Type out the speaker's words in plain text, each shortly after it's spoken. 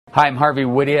Hi, I'm Harvey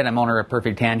Woodian. I'm owner of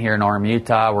Perfect Tan here in Orem,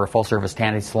 Utah. We're a full-service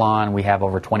tanning salon. We have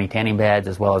over 20 tanning beds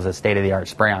as well as a state-of-the-art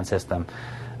spray-on system.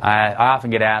 I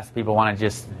often get asked, people want to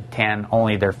just tan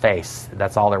only their face.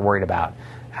 That's all they're worried about.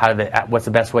 What's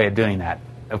the best way of doing that?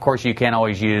 Of course, you can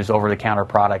always use over-the-counter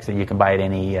products that you can buy at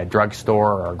any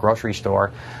drugstore or grocery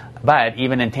store. But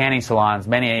even in tanning salons,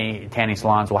 many tanning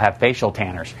salons will have facial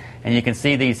tanners. And you can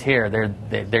see these here.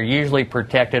 They're usually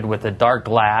protected with a dark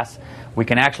glass. We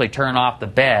can actually turn off the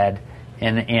bed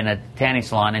in a tanning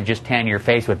salon and just tan your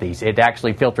face with these. It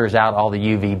actually filters out all the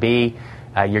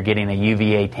UVB. You're getting a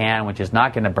UVA tan, which is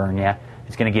not going to burn you.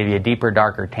 It's going to give you a deeper,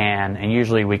 darker tan, and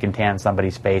usually we can tan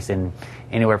somebody's face in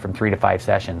anywhere from 3 to 5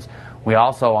 sessions. We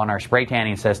also, on our spray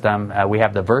tanning system, we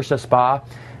have the Versa Spa,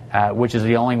 which is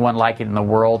the only one like it in the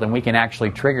world, and we can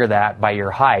actually trigger that by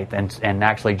your height and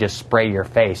actually just spray your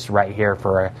face right here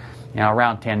for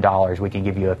around $10. We can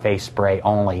give you a face spray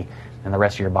only, and the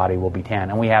rest of your body will be tan.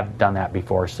 And we have done that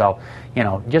before. So,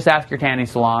 just ask your tanning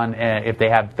salon if they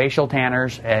have facial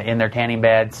tanners in their tanning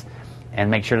beds, and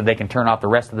make sure that they can turn off the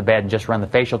rest of the bed and just run the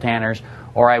facial tanners.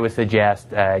 Or I would suggest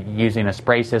using a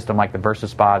spray system like the Versa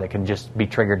Spa that can just be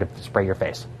triggered to spray your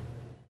face.